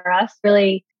pandemic for us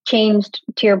really changed,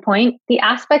 to your point, the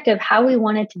aspect of how we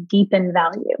wanted to deepen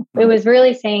value. It was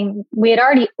really saying we had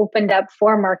already opened up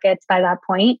 4 markets by that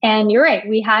point. And you're right,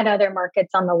 we had other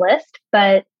markets on the list,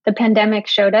 but the pandemic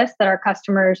showed us that our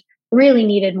customers really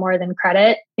needed more than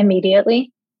credit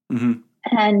immediately.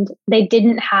 And they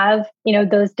didn't have,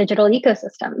 those digital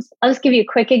ecosystems. I'll just give you a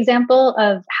quick example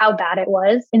of how bad it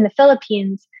was. In the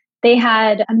Philippines, they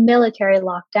had a military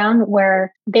lockdown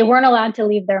where they weren't allowed to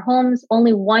leave their homes.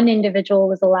 Only one individual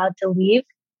was allowed to leave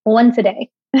once a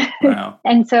day. Wow.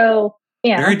 And so,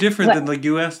 very different than the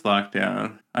U.S.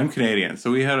 lockdown. I'm Canadian,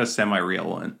 so we had a semi-real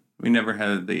one. We never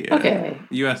had the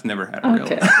U.S. never had a real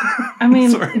one. I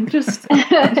mean, just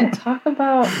talk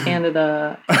about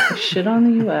Canada, shit on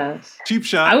the U.S. Cheap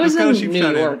shot. I was in New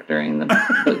York during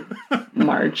the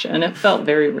March, and it felt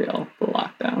very real, the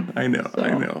lockdown. I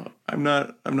know. I'm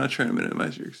not trying to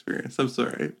minimize your experience. I'm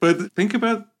sorry. But think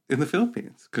about in the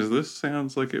Philippines, because this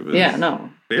sounds like it was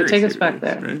very take us serious, back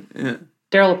there. Right? Yeah.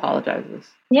 Daryl apologizes.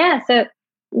 Yeah, so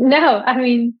no, I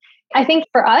mean, I think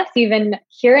for us, even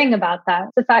hearing about that,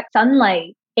 the fact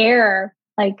sunlight, air,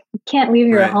 like you can't leave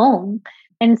your home.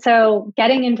 And so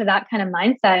getting into that kind of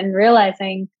mindset and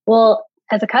realizing, well,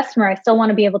 as a customer, I still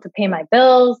want to be able to pay my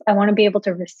bills. I want to be able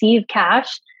to receive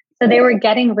cash. So they were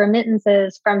getting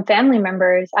remittances from family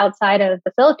members outside of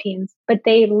the Philippines, but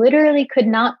they literally could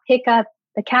not pick up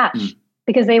the cash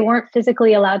because they weren't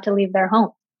physically allowed to leave their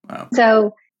home. Wow.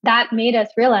 So that made us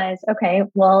realize, okay,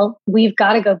 well, we've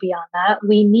got to go beyond that.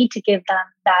 We need to give them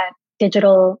that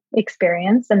digital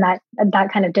experience and that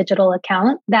kind of digital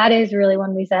account. That is really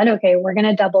when we said, okay, we're going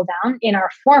to double down in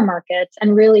our 4 markets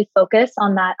and really focus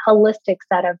on that holistic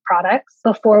set of products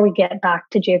before we get back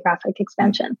to geographic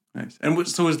expansion. Nice. And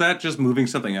so was that just moving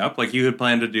something up? Like you had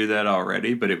planned to do that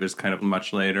already, but it was kind of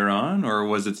much later on, or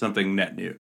was it something net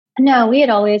new? No, we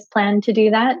had always planned to do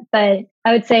that. But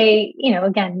I would say,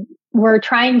 again, we're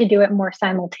trying to do it more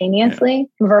simultaneously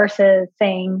versus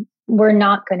saying we're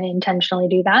not going to intentionally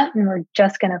do that. And we're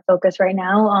just going to focus right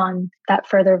now on that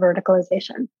further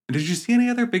verticalization. Did you see any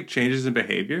other big changes in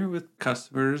behavior with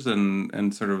customers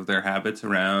and sort of their habits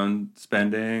around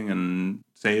spending and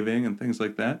saving and things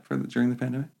like that during the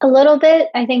pandemic? A little bit.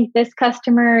 I think this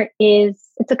customer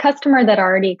it's a customer that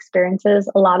already experiences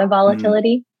a lot of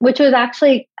volatility, which was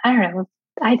actually,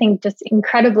 I think just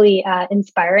incredibly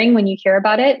inspiring when you hear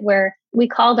about it, where we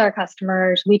called our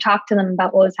customers, we talked to them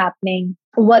about what was happening,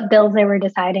 what bills they were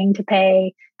deciding to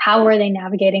pay, how were they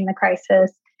navigating the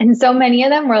crisis. And so many of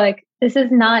them were like, this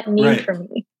is not new for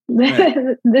me.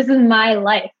 This is my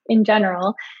life in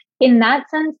general. In that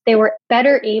sense, they were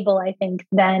better able, I think,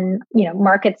 than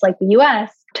markets like the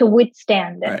US to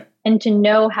withstand it right. and to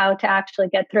know how to actually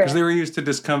get through Because it. they were used to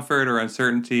discomfort or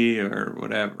uncertainty or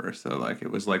whatever. So like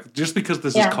it was like, just because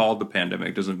this is called the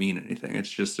pandemic doesn't mean anything. It's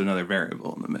just another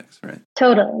variable in the mix, right?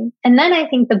 Totally. And then I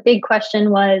think the big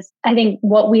question was, I think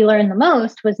what we learned the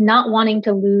most was not wanting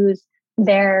to lose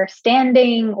their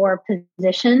standing or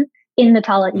position in the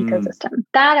Tala ecosystem.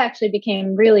 That actually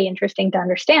became really interesting to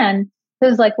understand. It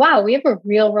was like, wow, we have a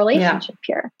real relationship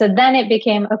here. So then it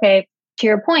became, okay, to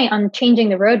your point on changing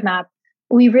the roadmap,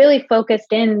 we really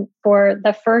focused in for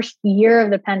the first year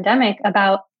of the pandemic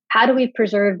about how do we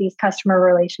preserve these customer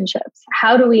relationships?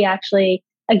 How do we actually,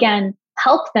 again,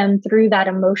 help them through that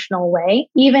emotional way,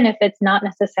 even if it's not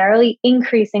necessarily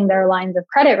increasing their lines of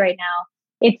credit right now.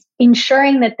 It's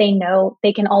ensuring that they know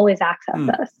they can always access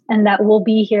us and that we'll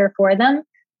be here for them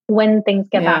when things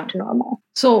get back to normal.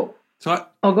 So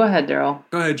go ahead, Daryl.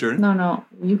 Go ahead, Jordan. No,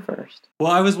 you first.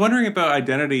 Well, I was wondering about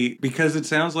identity because it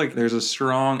sounds like there's a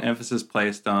strong emphasis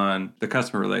placed on the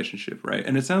customer relationship, right?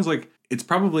 And it sounds like it's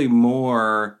probably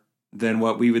more than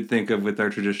what we would think of with our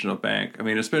traditional bank. I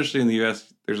mean, especially in the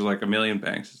US, there's like 1 million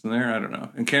banks, isn't there? I don't know.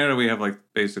 In Canada, we have like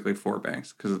basically 4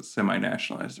 banks because it's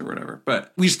semi-nationalized or whatever.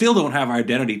 But we still don't have our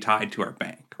identity tied to our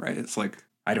bank, right? It's like,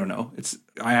 I don't know.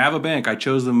 I have a bank. I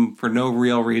chose them for no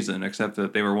real reason except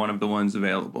that they were one of the ones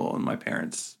available, and my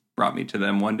parents brought me to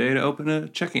them one day to open a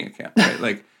checking account, right?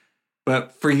 Like,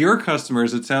 but for your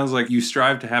customers, it sounds like you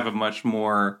strive to have a much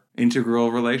more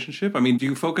integral relationship. I mean, do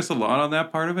you focus a lot on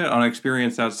that part of it, on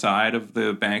experience outside of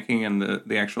the banking and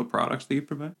the actual products that you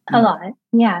provide? A lot,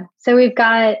 yeah. So we've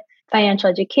got financial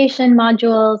education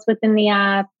modules within the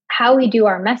app, how we do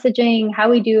our messaging, how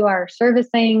we do our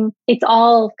servicing. It's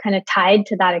all kind of tied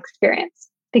to that experience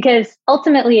because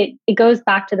ultimately it goes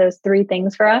back to those 3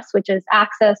 things for us, which is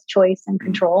access, choice, and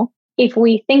control. If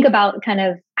we think about kind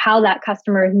of how that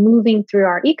customer is moving through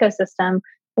our ecosystem,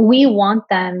 we want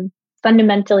them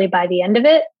fundamentally by the end of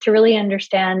it to really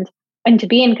understand and to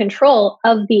be in control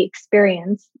of the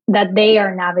experience that they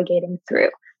are navigating through.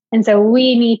 And so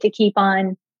we need to keep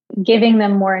on giving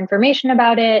them more information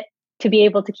about it, to be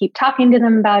able to keep talking to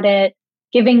them about it,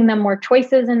 giving them more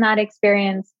choices in that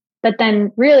experience, but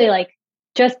then really like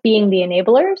just being the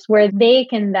enablers where they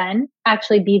can then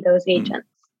actually be those agents.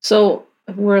 So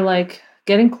we're like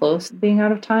getting close to being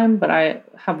out of time, but I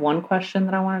have one question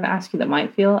that I wanted to ask you that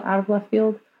might feel out of left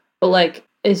field. But like,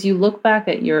 as you look back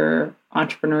at your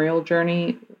entrepreneurial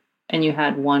journey and you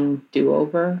had one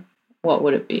do-over, what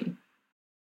would it be?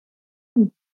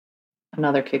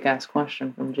 Another kick-ass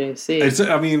question from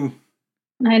JC.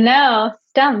 I know,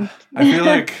 stumped. I feel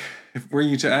like if were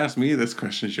you to ask me this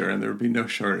question, Sharon, there would be no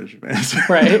shortage of answers.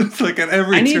 Right. It's like at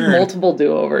every I need turn, multiple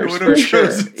do-overs for sure.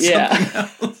 Yeah.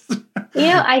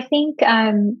 I think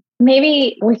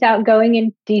maybe without going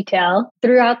into detail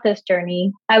throughout this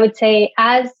journey, I would say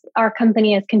as our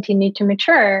company has continued to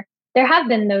mature, there have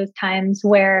been those times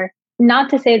where,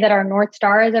 not to say that our North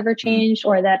Star has ever changed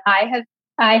or that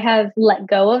I have let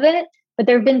go of it, but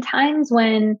there have been times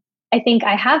when I think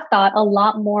I have thought a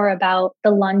lot more about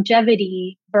the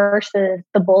longevity versus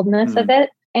the boldness of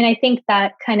it. And I think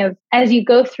that kind of, as you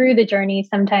go through the journey,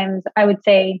 sometimes I would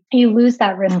say you lose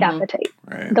that risk appetite.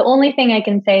 Right. The only thing I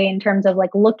can say in terms of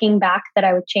like looking back that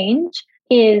I would change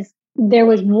is there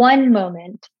was one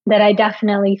moment that I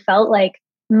definitely felt like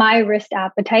my risk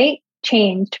appetite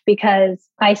changed because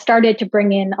I started to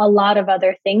bring in a lot of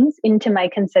other things into my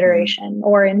consideration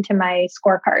or into my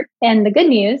scorecard. And the good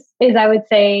news is I would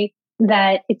say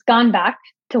that it's gone back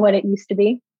to what it used to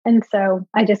be. And so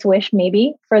I just wish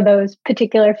maybe for those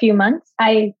particular few months,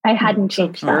 I hadn't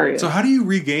changed that. So how do you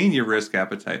regain your risk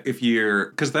appetite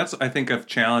because that's, I think, a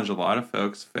challenge a lot of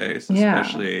folks face,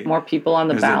 especially more people on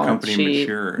the balance sheet,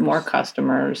 matures. More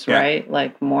customers, right?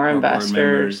 Like more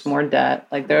investors, more debt.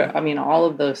 Like all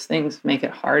of those things make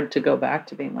it hard to go back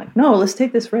to being like, no, let's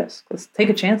take this risk. Let's take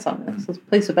a chance on this. Let's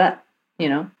place a bet,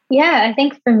 Yeah, I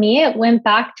think for me, it went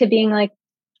back to being like,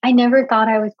 I never thought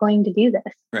I was going to do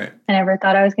this. Right. I never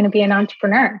thought I was going to be an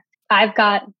entrepreneur. I've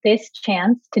got this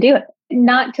chance to do it.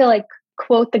 Not to like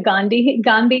quote the Gandhi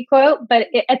quote, but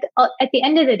at the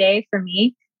end of the day, for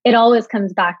me, it always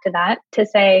comes back to that, to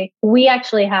say, we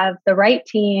actually have the right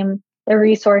team, the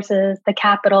resources, the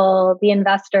capital, the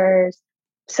investors.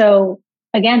 So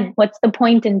again, what's the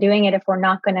point in doing it if we're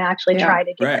not going to actually try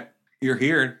to do it? You're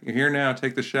here now.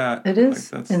 Take the shot. It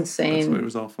is insane. That's what it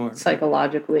was all for.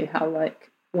 Psychologically, how like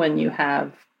when you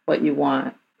have what you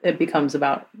want, it becomes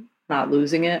about not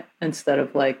losing it instead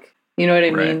of like, you know what I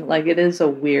mean? Like it is a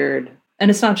weird, and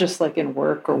it's not just like in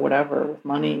work or whatever with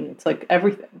money. It's like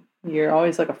everything. You're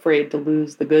always like afraid to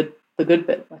lose the good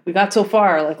bit. Like we got so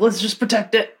far, like let's just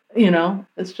protect it.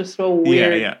 It's just so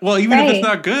weird. Yeah. Well, even if it's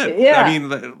not good. Yeah. I mean,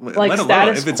 like let status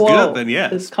alone if it's quo good, then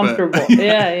yes. It's comfortable. But,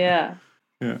 Yeah.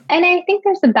 And I think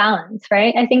there's a balance,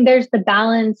 right? I think there's the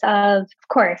balance of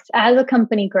course, as a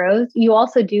company grows, you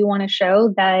also do want to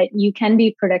show that you can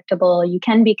be predictable, you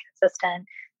can be consistent,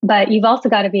 but you've also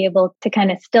got to be able to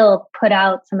kind of still put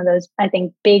out some of those, I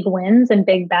think, big wins and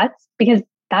big bets, because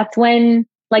that's when,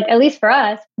 like, at least for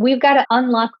us, we've got to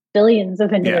unlock billions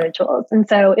of individuals. And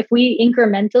so if we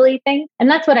incrementally think, and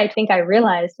that's what I think I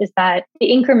realized, is that the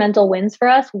incremental wins for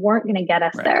us weren't going to get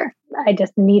us there. I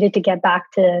just needed to get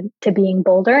back to being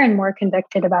bolder and more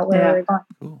convicted about where we were going.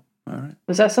 Cool. All right.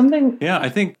 Was that something? Yeah, I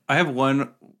think I have one.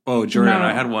 Oh, Jordan,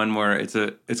 I had one more. It's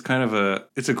a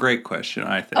great question,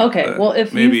 I think. Okay, well,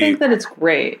 if you think that it's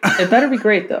great, it better be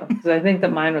great though, because I think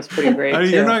that mine was pretty great too.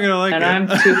 You're not going to like and it.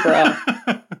 And I'm super up.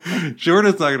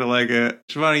 Jordan's not going to like it.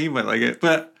 Shivani, you might like it.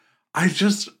 But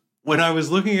when I was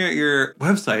looking at your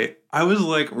website, I was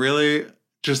like really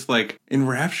just like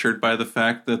enraptured by the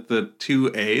fact that the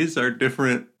two A's are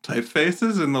different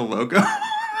typefaces in the logo.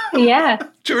 Yeah.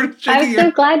 Jordan, I'm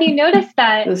so glad you noticed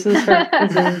that. This is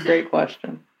a great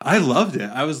question. I loved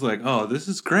it. I was like, oh, this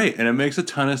is great. And it makes a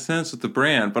ton of sense with the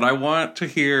brand. But I want to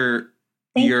hear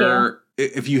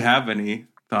if you have any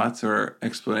thoughts or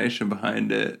explanation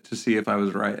behind it to see if I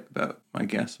was right about my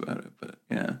guess about it. But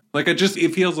yeah, like it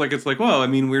feels like it's like, well, I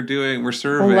mean, we're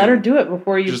serving. Well, let her do it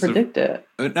before you predict it.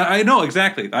 I know,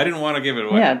 exactly. I didn't want to give it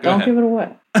away. Yeah, don't give it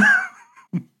away.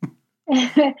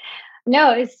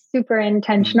 No, it's super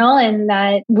intentional in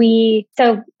that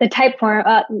so the type form,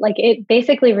 like it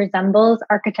basically resembles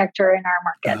architecture in our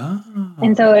market. Oh.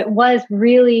 And so it was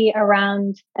really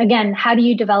around, again, how do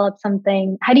you develop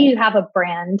something? How do you have a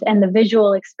brand and the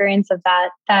visual experience of that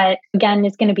again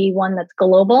is going to be one that's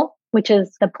global, which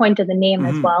is the point of the name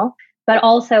as well, but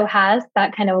also has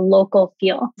that kind of local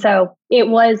feel. So it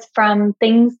was from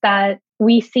things that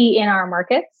we see in our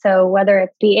market. So whether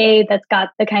it's the A that's got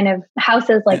the kind of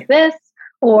houses like this,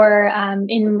 or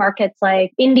in markets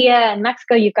like India and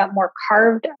Mexico, you've got more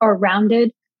carved or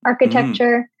rounded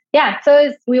architecture. Yeah.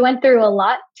 So we went through a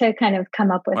lot to kind of come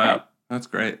up with it. Wow. That's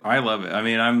great. I love it. I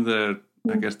mean, I'm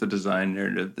I guess the design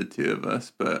nerd of the two of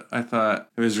us, but I thought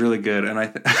it was really good. And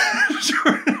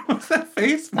what's that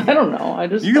face? I don't know.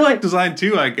 You like design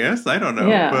too, I guess. I don't know.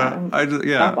 Yeah. But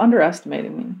Stop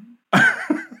underestimating me.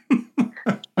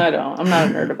 I don't. I'm not a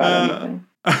nerd about anything.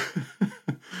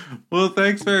 Well,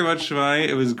 thanks very much, Shivani.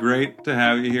 It was great to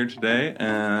have you here today,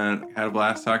 and had a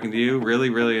blast talking to you.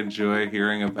 Really, really enjoy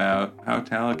hearing about how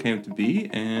Tala came to be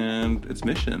and its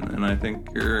mission. And I think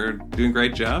you're doing a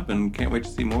great job, and can't wait to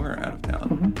see more out of Tala.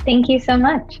 Thank you so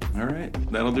much. All right.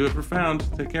 That'll do it for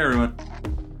Found. Take care, everyone.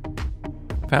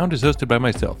 Found is hosted by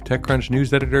myself, TechCrunch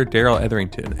news editor Daryl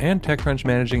Etherington, and TechCrunch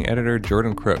managing editor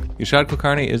Jordan Crook. Yashad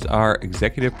Kulkarni is our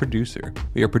executive producer.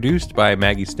 We are produced by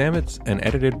Maggie Stamets and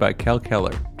edited by Kel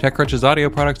Keller. TechCrunch's audio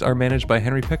products are managed by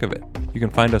Henry Pickavet. You can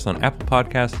find us on Apple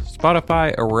Podcasts,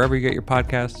 Spotify, or wherever you get your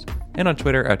podcasts, and on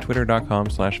Twitter at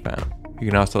twitter.com/found. You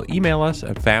can also email us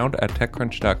at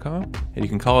found@techcrunch.com, and you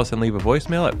can call us and leave a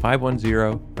voicemail at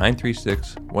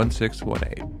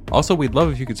 510-936-1618. Also, we'd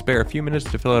love if you could spare a few minutes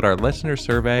to fill out our listener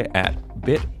survey at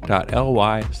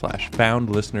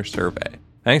bit.ly/foundlistenersurvey.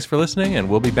 Thanks for listening, and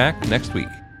we'll be back next week.